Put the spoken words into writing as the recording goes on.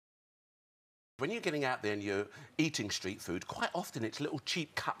When you're getting out there and you're eating street food, quite often it's little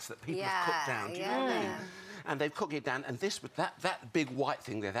cheap cuts that people have cooked down. Do you know what I mean? And they've cooked it down, and that big white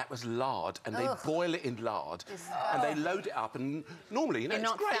thing there, that was lard, and they boil it in lard, and they load it up, and normally, you know,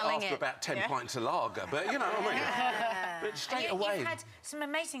 it's great after about 10 pints of lager, but, you know what I mean? But straight away... You've had some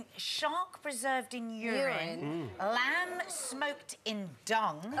amazing shark preserved in urine, lamb smoked in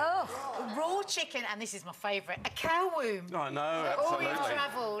dung, raw chicken, and this is my favourite, a cow womb. I know, absolutely. All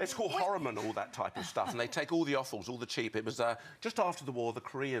travelled. It's called Horriman, all that type of stuff, and they take all the offals, all the cheap. It was just after the war, the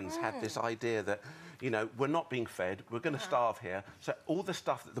Koreans had this idea that, you know, we're not being fed, we're going to starve here, so all the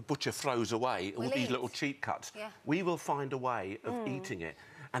stuff that the butcher throws away, all these little cheap cuts, we will find a way of eating it.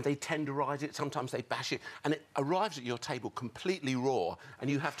 And they tenderise it, sometimes they bash it, and it arrives at your table completely raw, and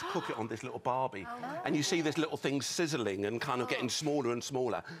you have to cook it on this little barbie. And you see this little thing sizzling and kind of getting smaller and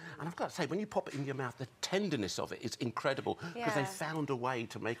smaller. And I've got to say, when you pop it in your mouth, the tenderness of it is incredible, because they found a way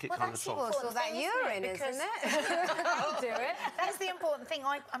to make it kind of soft. Well, that urine, isn't it? I'll do it. That's the important thing.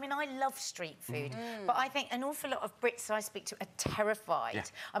 I mean, I love street food, but I think an awful lot of Brits I speak to are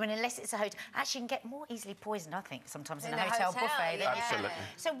terrified. I mean, unless it's a hotel, actually, you can get more easily poisoned, I think, sometimes in a hotel buffet. Absolutely.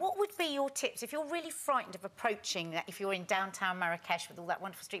 So what would be your tips if you're really frightened of approaching that, if you're in downtown Marrakesh with all that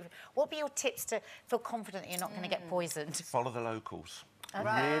wonderful street food, what would be your tips to feel confident that you're not going to get poisoned? Follow the locals.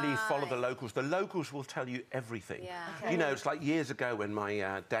 Really follow the locals. The locals will tell you everything. You know, it's like years ago when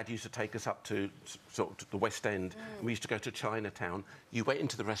my dad used to take us up to sort of the West End. And we used to go to Chinatown. You went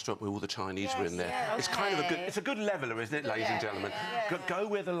into the restaurant where all the Chinese were in there. It's kind of a good leveler, isn't it, ladies and gentlemen? Go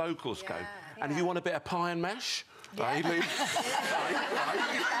where the locals go. And if you want a bit of pie and mash, Bailey. But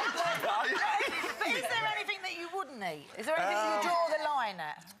is there anything that you wouldn't eat? Is there anything you draw the line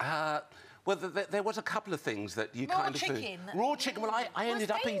at? Well, there was a couple of things that you kind of... chicken? Raw chicken. Well, I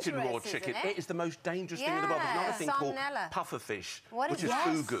ended up eating raw chicken. It is the most dangerous thing in the world. There's another thing called pufferfish, which is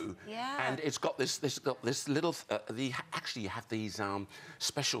fugu. And it's got this little... actually, you have these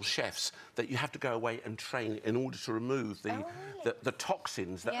special chefs that you have to go away and train in order to remove the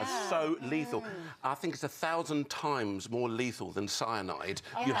toxins that are so lethal. I think it's 1,000 times more lethal than cyanide.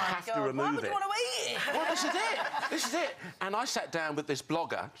 You have to remove it. Why would you want to eat it? Well, this is it. This is it. And I sat down with this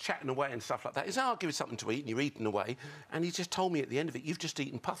blogger, chatting away and stuff like that. He said, I'll give you something to eat, and you're eating away. And he just told me at the end of it, you've just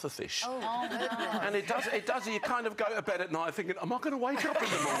eaten pufferfish. And it does, you kind of go to bed at night thinking, am I going to wake up in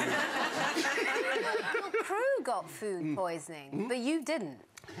the morning? Your crew got food poisoning, but you didn't.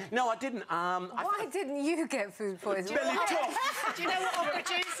 No, I didn't. Why didn't you get food poisoning? Belly top. Do you know what our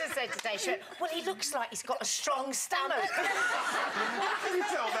producer said today? She went, well, he looks like he's got a strong stomach. How can you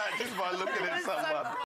tell that just by looking at someone?